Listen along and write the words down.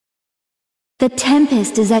The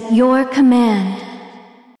Tempest is at your command.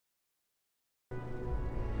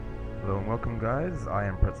 Hello and welcome guys, I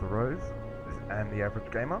am Pretzel Rose, and the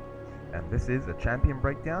Average Gamer, and this is a champion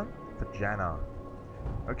breakdown for Janna.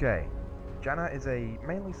 Okay, Janna is a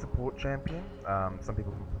mainly support champion. Some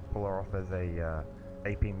people can pull her off as a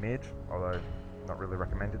AP mid, although not really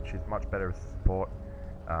recommended. She's much better as support.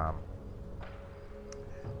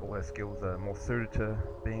 All her skills are more suited to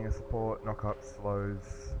being a support: knock-up,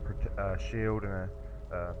 slows, shield, and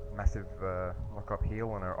a massive knock-up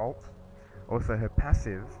heal on her ult. Also, her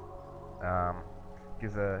passive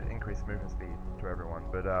gives her increased movement speed to everyone,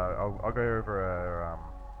 but I'll go over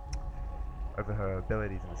her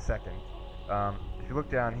abilities in a second. If you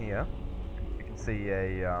look down here, you can see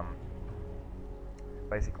a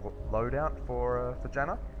basic loadout for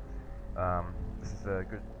Janna. This is a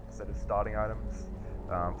good set of starting items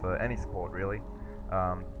for any support, really.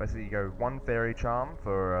 Basically, you go one fairy charm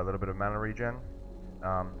for a little bit of mana regen,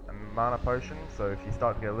 a mana potion. So if you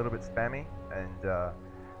start to get a little bit spammy, and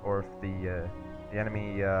or if the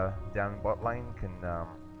enemy down bot lane can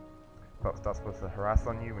starts to harass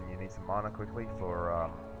on you when you need some mana quickly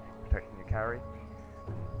for protecting your carry,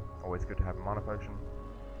 always good to have a mana potion.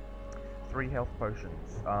 3 health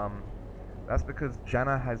potions. That's because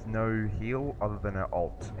Janna has no heal other than her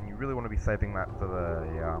ult, and you really want to be saving that for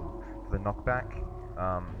the knockback,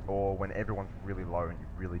 or when everyone's really low and you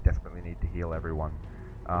really desperately need to heal everyone.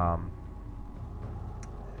 So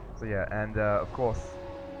yeah, and of course,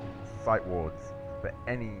 sight wards. For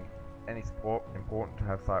any support, important to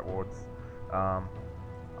have sight wards. I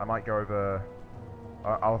might go over.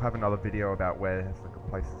 I'll have another video about where's the good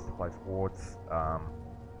places to place wards,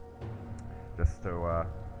 just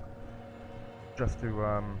to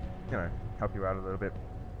you know, help you out a little bit.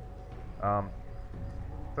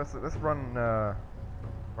 Let's run a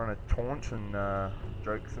taunt and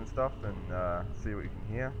jokes and stuff, and see what you can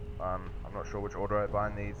hear. I'm not sure which order I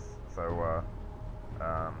bind these, so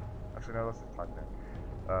actually no, let's just type in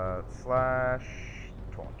slash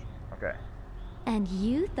taunt. Okay. And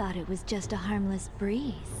you thought it was just a harmless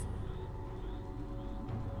breeze.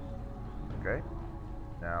 Okay.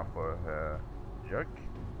 Now for her joke.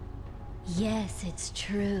 Yes, it's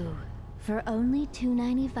true. For only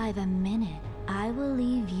 $2.95 a minute, I will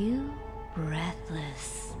leave you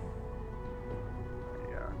breathless.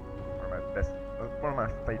 Yeah, one of my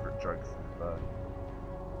favorite jokes of the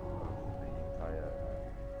entire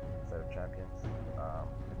set of champions.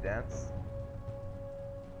 The dance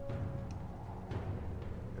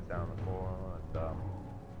goes down on the floor, and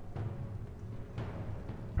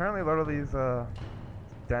apparently a lot of these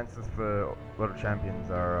dances for a lot of champions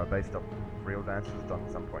are based off real dances done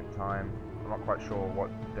at some point in time. I'm not quite sure what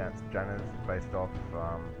dance Janna is based off.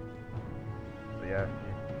 But yeah,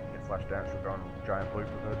 you can slash dance or go on a giant loop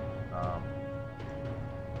with it.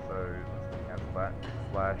 So let's cancel that.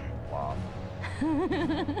 Slash laugh.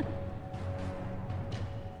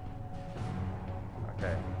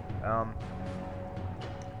 Okay.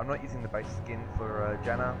 I'm not using the base skin for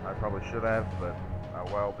Janna. I probably should have, but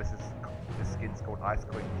well, this skin's called Ice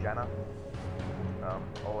Queen Janna.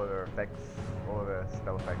 All of her effects, all of her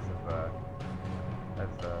spell effects have of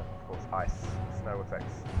course, ice, snow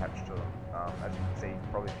effects attached to them. As you can see,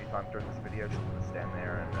 probably a few times during this video, she'll just stand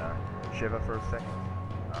there and shiver for a second,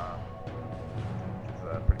 which is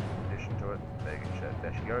a pretty cool addition to it.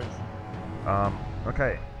 There she goes.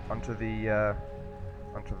 Okay, onto the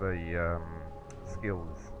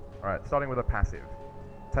skills. Alright, starting with a passive.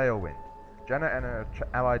 Tailwind. Janna and her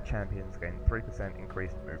allied champions gain 3%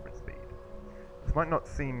 increased movement speed. This might not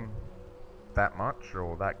seem that much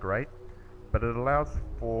or that great, but it allows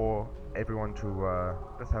for everyone to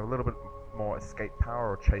just have a little bit more escape power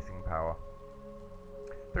or chasing power.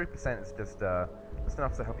 3% is just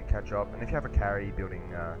enough to help you catch up, and if you have a carry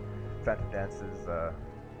building phantom dances,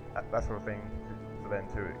 that sort of thing, for them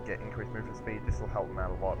to get increased movement speed, this will help them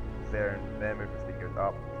out a lot. Their movement speed goes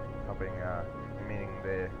up, helping, meaning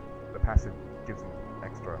the passive gives them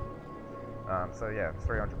extra. So yeah,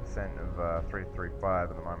 300% of 335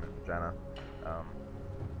 at the moment for Janna.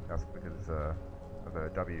 That's because of her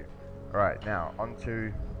W. Alright, now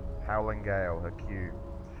onto Howling Gale, her Q.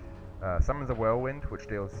 Summons a Whirlwind, which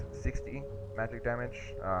deals 60 magic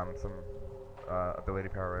damage, some ability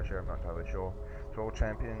power ratio, I'm not entirely sure, to all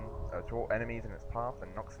enemies in its path,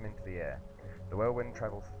 and knocks them into the air. The Whirlwind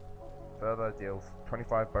travels further, deals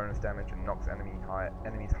 25 bonus damage, and knocks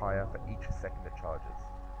enemies higher for each second it charges.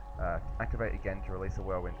 Activate again to release a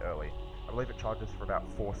Whirlwind early. I believe it charges for about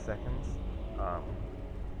 4 seconds,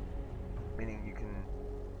 meaning you can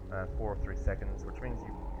 4 or 3 seconds, which means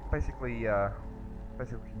you basically can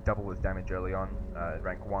double his damage early on,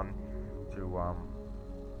 rank 1, to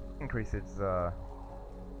increase its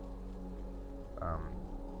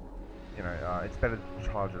it's better to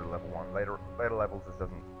charge at a level 1. Later levels this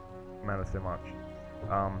doesn't matter so much.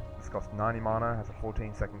 This costs 90 mana, has a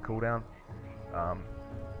 14-second cooldown.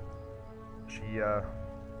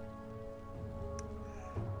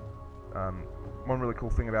 One really cool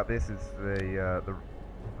thing about this is the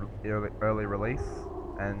early release,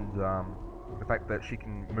 and the fact that she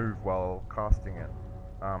can move while casting it.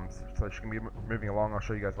 So she can be moving along. I'll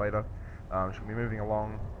show you guys later. She can be moving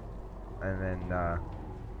along, and then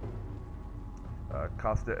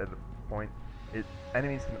cast it at the point.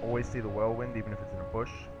 Enemies can always see the whirlwind, even if it's in a bush,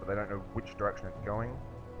 but they don't know which direction it's going.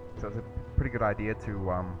 So it's a pretty good idea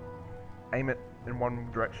to aim it in one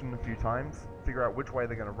direction a few times, figure out which way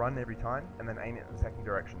they're going to run every time, and then aim it in the second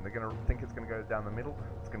direction. They're going to think it's going to go down the middle,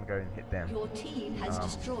 it's going to go and hit them. Your team has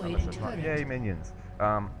destroyed a turret. Yay, minions.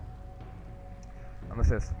 Unless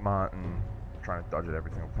they're smart and trying to dodge it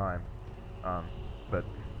every single time. But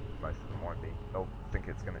most of them won't be. They'll think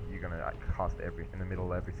you're gonna cast it in the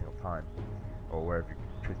middle every single time, or wherever you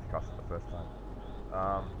choose to cast it the first time.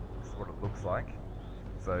 This is what it looks like.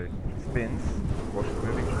 So he spins, watch the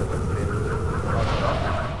moving, so let's spin, charge it up,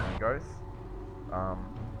 and he goes.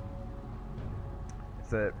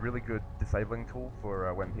 It's a really good disabling tool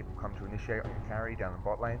for when people come to initiate on your carry down the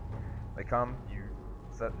bot lane. They come, you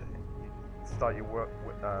start your work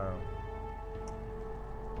with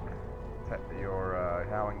your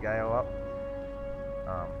Howling Gale up,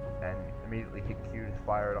 and immediately hit Q to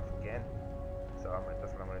fire it off again. So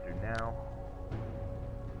that's what I'm going to do now.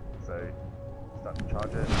 So start to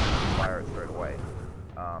charge it, fire it straight away.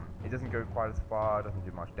 It doesn't go quite as far, doesn't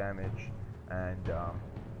do much damage, and I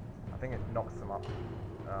think it knocks them up.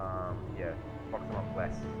 Yeah, knocks them up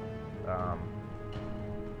less.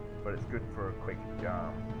 But it's good for a quick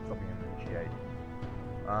stopping and initiate.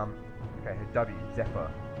 Okay, W, Zephyr.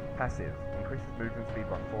 Passive. Increases movement speed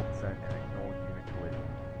by 4% and ignores unit collision.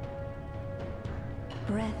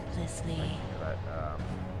 Breathlessly. That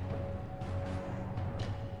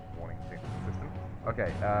warning system.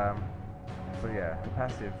 Okay, so yeah, the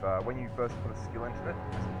passive, when you first put a skill into it,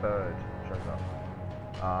 this bird shows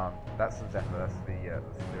up. That's the Zephyr, that's the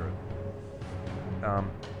spirit.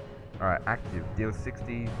 Alright, active. Deals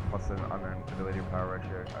 60 plus an unknown ability or power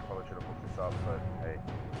ratio. I probably should have looked this up, but hey,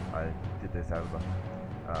 I did this out of a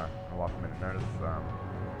last minute notice.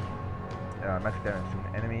 Magic damage to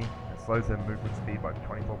an enemy and slows their movement speed by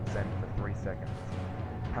 24% for 3 seconds.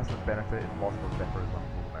 Passive benefit is lost when Zephyr is on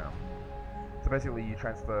cooldown. So basically you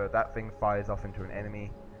transfer, that thing fires off into an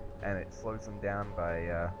enemy and it slows them down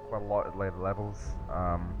by quite a lot at later levels.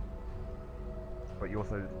 But you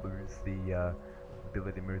also lose the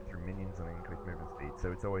ability to move through minions and increase movement speed.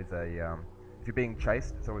 So it's always a, if you're being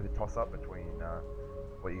chased, it's always a toss-up between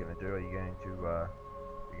what you're going to do. Are you going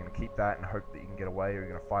to keep that and hope that you can get away, or you're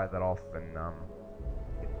going to fire that off and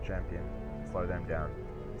hit the champion, slow them down?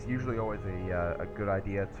 It's usually always a good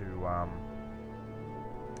idea to,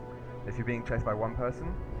 if you're being chased by one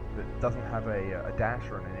person that doesn't have a dash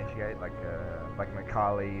or an initiate, like an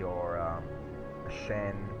Akali or a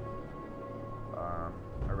Shen,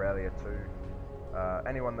 Aurelia too.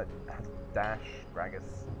 Anyone that has dash,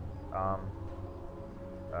 Gragas,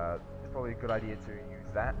 it's probably a good idea to use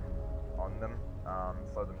that on them,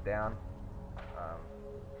 slow them down.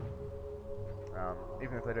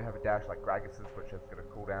 Even if they do have a dash like Gragas's, which has got a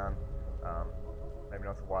cooldown, maybe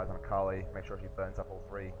not so wise on Akali, make sure she burns up all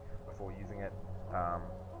 3 before using it.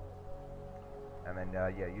 And then yeah,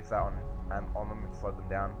 use that on them and slow them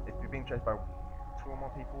down. If you're being chased by 2 or more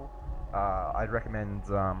people, I'd recommend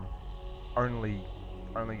only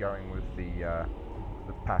going with the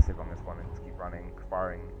passive on this one and just keep running,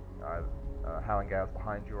 firing Howling Gales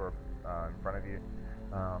behind you or in front of you,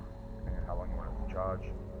 depending on how long you want it to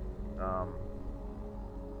charge.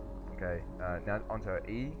 Okay, now onto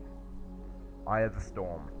E. Eye of the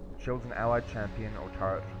Storm. Shields an allied champion or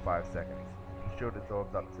turret for 5 seconds. Shield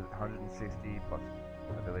absorbs up to 160 plus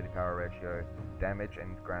ability power ratio damage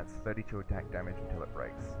and grants 32 attack damage until it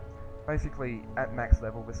breaks. Basically, at max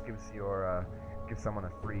level, this gives someone a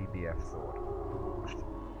free BF sword, which is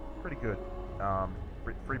pretty good.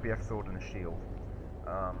 Free BF sword and a shield.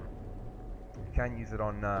 You can use it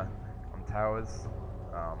on towers,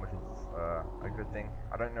 which is a good thing.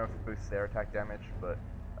 I don't know if it boosts their attack damage, but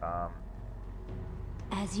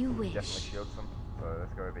as you wish. Definitely shields them. So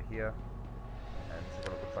let's go over here and see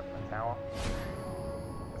what it looks like in the tower.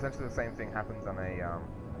 Essentially the same thing happens on a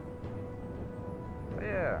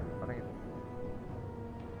yeah, I think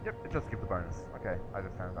yep, it does give the bonus. Okay, I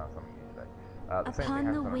just found out something new today. The same thing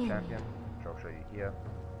happens on a champion, which I'll show you here.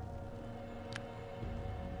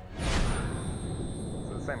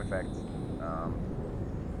 same effect.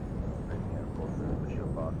 And yeah, of course the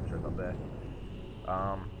shield bar shows up there.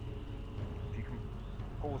 If you can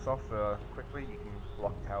pull this off quickly, you can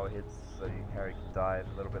block tower hits so your carry can dive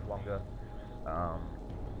a little bit longer.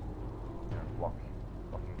 Block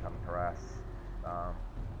incoming harass.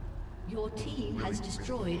 Your team has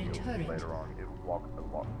destroyed a turret. Later on, it will block a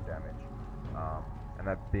lot of damage. And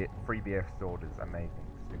that free BF sword is amazing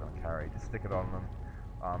to stick on a carry. Just stick it on them.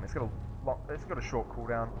 It's got a short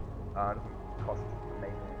cooldown. It doesn't cost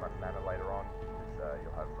amazingly much mana later on, because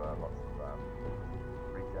you'll have lots of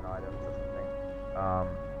regen items or something.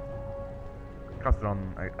 Cast it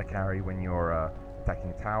on a carry when you're attacking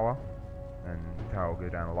a tower, and the tower will go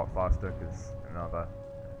down a lot faster because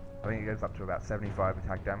I think it goes up to about 75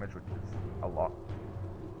 attack damage, which is a lot.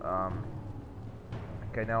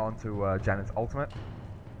 Okay, now on to Janna's ultimate,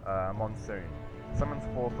 Monsoon. Summons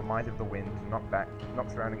forth the might of the wind to knock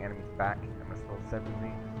surrounding enemies back, and restore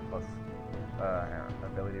 70 plus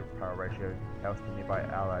ability power ratio health to nearby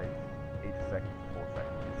allies each second for 4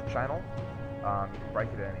 seconds. It's a channel. You can break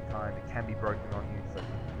it at any time. It can be broken on you, so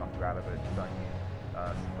knock you out of it, stun you,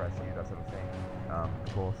 suppress you, that sort of thing.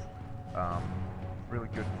 Of course. Really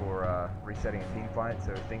good for resetting a team fight.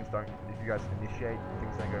 So if you guys initiate,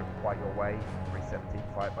 things don't go quite your way, reset the team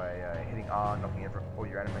fight by hitting R, knocking all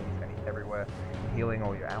your enemies everywhere, healing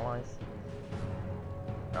all your allies.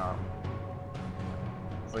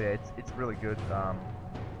 So yeah, it's really good.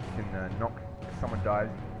 You can knock, if someone dies,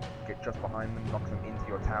 get just behind them, knock them into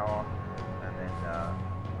your tower, and then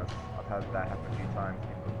I've had that happen a few times.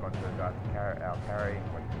 People have gone to a guy to our carry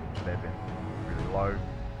when they've been really low,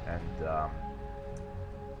 and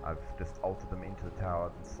I've just altered them into the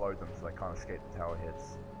tower and slowed them so they can't escape the tower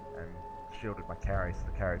hits, and shielded my carry so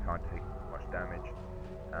the carry can't take much damage.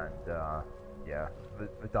 And yeah,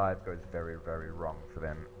 the dive goes very, very wrong for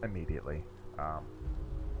them immediately.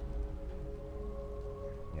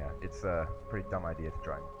 Yeah, it's a pretty dumb idea to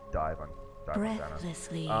try and dive on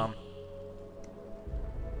Breathlessly. Janna.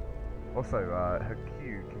 Also, her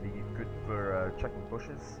Q can be good for checking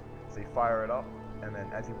bushes. So you fire it up, and then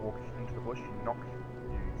as you walk into the bush, you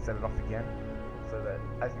set it off again, so that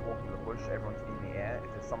as you walk into the bush, everyone's in the air if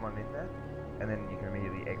there's someone in there, and then you can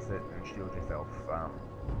immediately exit and shield yourself,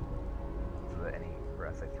 so that any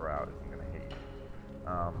harass they throw out isn't going to hit you.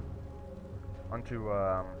 Onto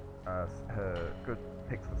her good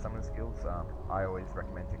picks for summon skills. I always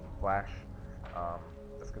recommend taking Flash,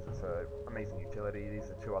 just because it's an amazing utility. These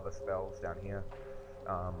are 2 other spells down here.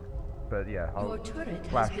 But yeah, I'll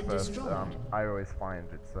Flash first. I always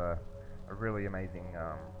find it's a really amazing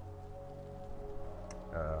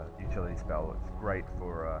utility spell. It's great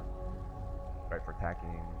for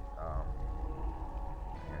attacking,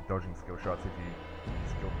 dodging skill shots if you're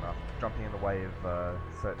skilled enough, jumping in the way of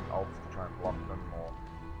certain ults to try and block them, or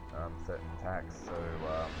certain attacks. So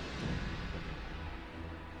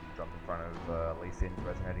jump in front of Lee Sin's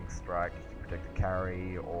resonating strike to protect a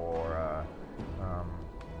carry, or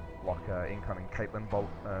block incoming Caitlyn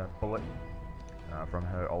bullet from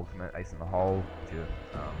her ultimate Ace in the Hole to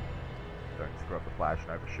don't screw up the flash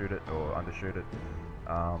and overshoot it or undershoot it.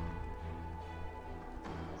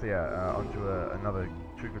 So yeah, onto another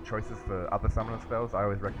 2 good choices for other summoner spells. I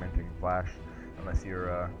always recommend taking Flash, unless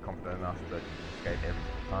you're confident enough that you escape every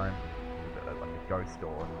single time, like a Ghost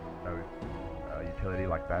or no utility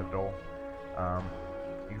like that at all.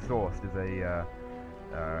 Exhaust is a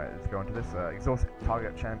let's go into this. Exhaust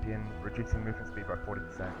target champion, reducing movement speed by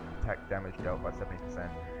 40%, attack damage dealt by 70%,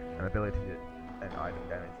 and ability and item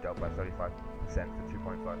damage dealt by 35% for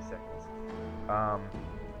 2.5 seconds.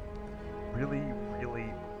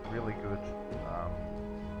 Really good.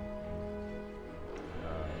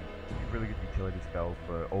 Really good utility spell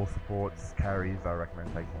for all supports, carries. I recommend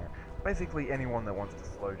taking it. Basically, anyone that wants to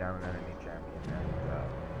slow down an enemy champion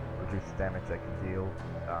and reduce the damage they can deal,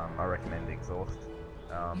 I recommend Exhaust.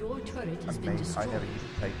 Your turret has been destroyed. I never used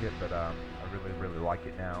to take it, but I really like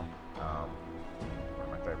it now. One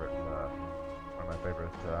of my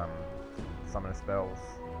favorite summoner spells.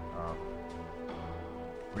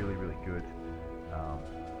 Really good.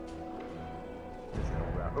 Just an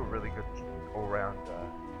really good all-round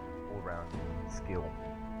skill.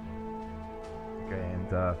 Okay,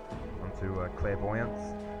 and onto Clairvoyance.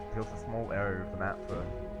 Deals a small area of the map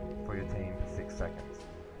for your team for 6 seconds.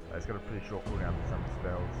 It's got a pretty short cooldown for some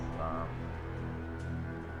spells.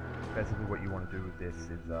 Basically what you want to do with this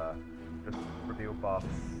is just reveal buffs,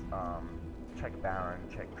 check Baron,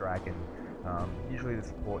 check Dragon. Usually the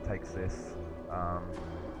support takes this.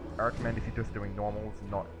 I recommend if you're just doing normals,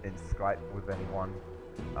 not in Skype with anyone,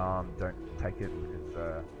 don't take it because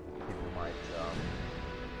people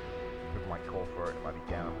might call for it. It might be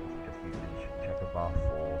down because you just usage, check a buff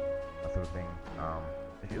or that sort of thing.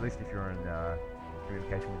 At least if you're in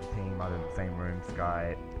communication with the team, either in the same room,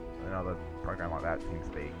 Skype, another program like that,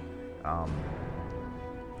 TeamSpeak,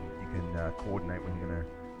 you can coordinate when you're going to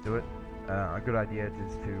do it. A good idea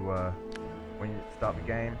is to, when you start the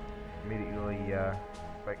game, immediately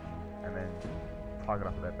click and then target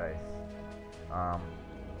up at their base.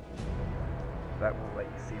 That will let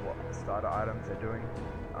you see what starter items they're doing.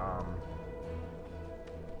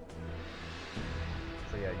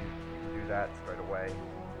 So yeah, you can do that straight away.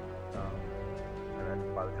 And then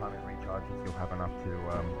by the time it recharges, you'll have enough to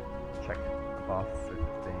check the buffs if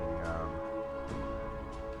it's being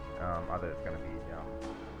either it's going to be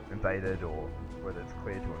invaded or whether it's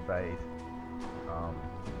clear to invade.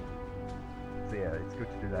 So yeah, it's good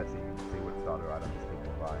to do that so you can see what starter items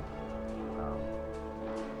people buy.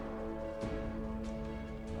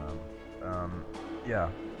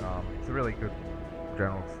 It's a really good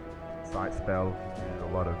general sight spell. It uses a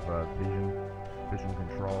lot of vision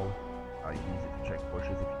control. You can use it to check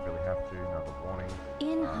bushes if you really have to, another warning.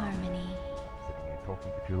 In harmony. Sitting here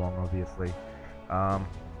talking for too long, obviously.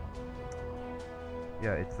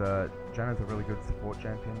 Janna's a really good support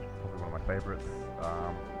champion. She's probably one of my favorites.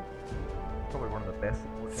 Probably one of the best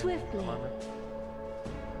support champions at the moment.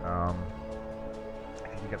 If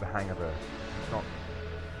you can get the hang of her.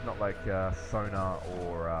 It's not like Sona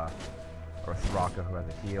or a Soraka who has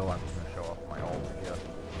a heal. I'm just going to show off my ult here.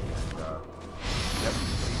 Yep,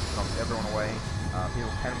 he's knocked everyone away.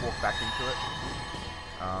 People can walk back into it.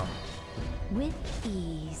 With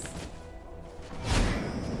ease.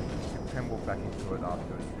 People can walk back into it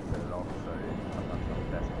after you set it off, so sometimes not the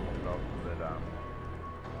best to set it off, but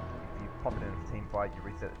if you pop it in a team fight, you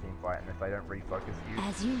reset the team fight, and if they don't refocus you,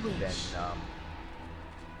 as you wish. Then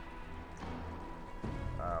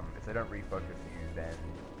if they don't refocus you, then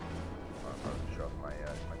I'll show off my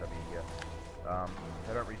W here. If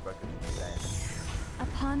they don't refocus you, then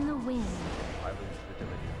upon the wind, I lose the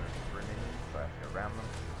ability to move through minions, so I have to go around them.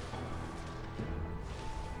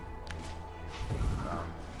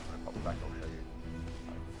 When I pop back, I'll show you.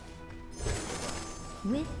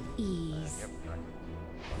 With ease. Yep.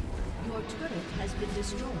 Your turret has been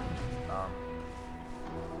destroyed.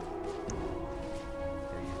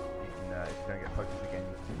 If you don't get focused again, you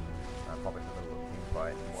can pop into the little team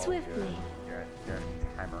fight. Swiftly. Your enemy's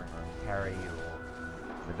hammering on carry, or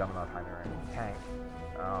the Dominant hammering on tank.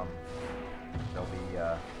 They'll be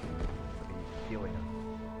healing at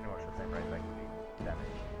pretty much the same rate they can be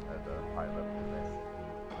damaged at a high level as this.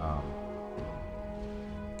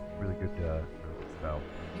 Really good spell.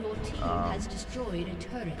 Your team has destroyed a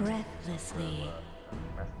turret. Breathlessly.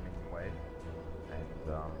 Massive minion wave, and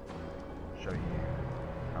show you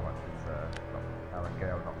how much this Alan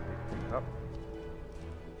Gale knocks things up.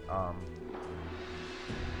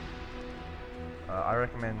 I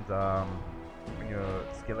recommend when you're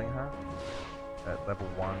skilling her at level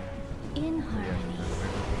 1. In harmony.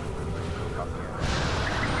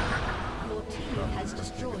 Your team has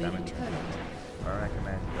destroyed a turret. I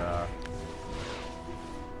recommend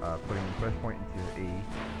putting the first point into your E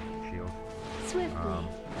shield. Swiftly.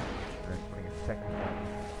 And then putting a second point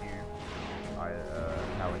into Q,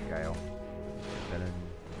 Howling Gale. Then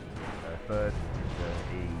a third into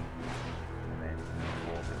E, and then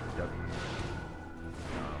fourth into W.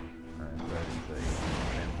 And third into E.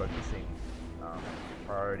 And then focusing,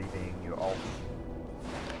 priority being your ult.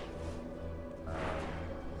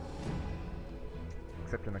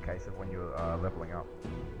 Except in the case of when you're leveling up.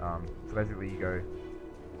 So basically you go,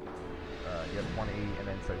 you have 1 E, and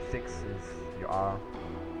then so 6 is your R,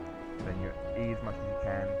 then your E as much as you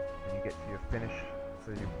can, then you get to your finish,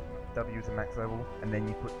 so your W is a max level, and then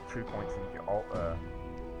you put 2 points into your ult,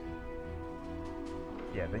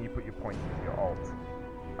 then you put your points into your ult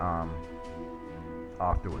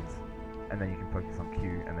afterwards, and then you can focus on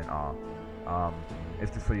Q and then R.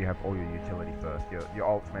 It's just so you have all your utility first. Your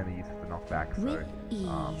ult's mainly used for knockback, so with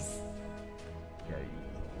ease. Yeah,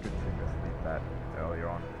 it's good to just leave that earlier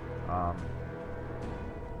on.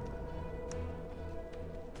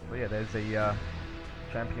 So yeah, there's a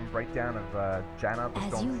champion breakdown of Janna, the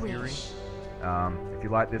Storm Fury. If you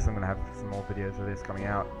like this, I'm going to have some more videos of this coming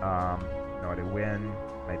out. No idea when,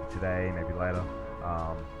 maybe today, maybe later.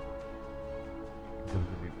 Because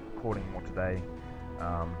we'll be recording more today.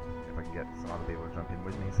 If I can get some other people to jump in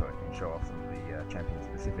with me, so I can show off some of the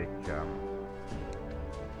champion-specific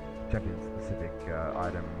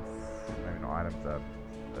items, maybe not items,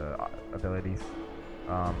 abilities.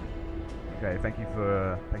 Okay, thank you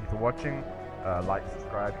for watching. Like,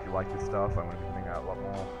 subscribe if you like this stuff. I'm going to be putting out a lot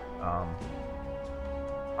more.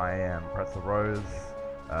 I am Pretzel Rose.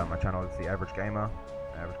 My channel is The Average Gamer,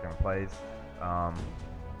 TheAverageGamerPlays.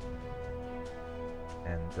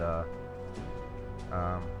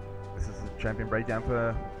 This is a champion breakdown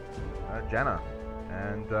for Janna,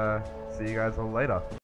 and see you guys all later.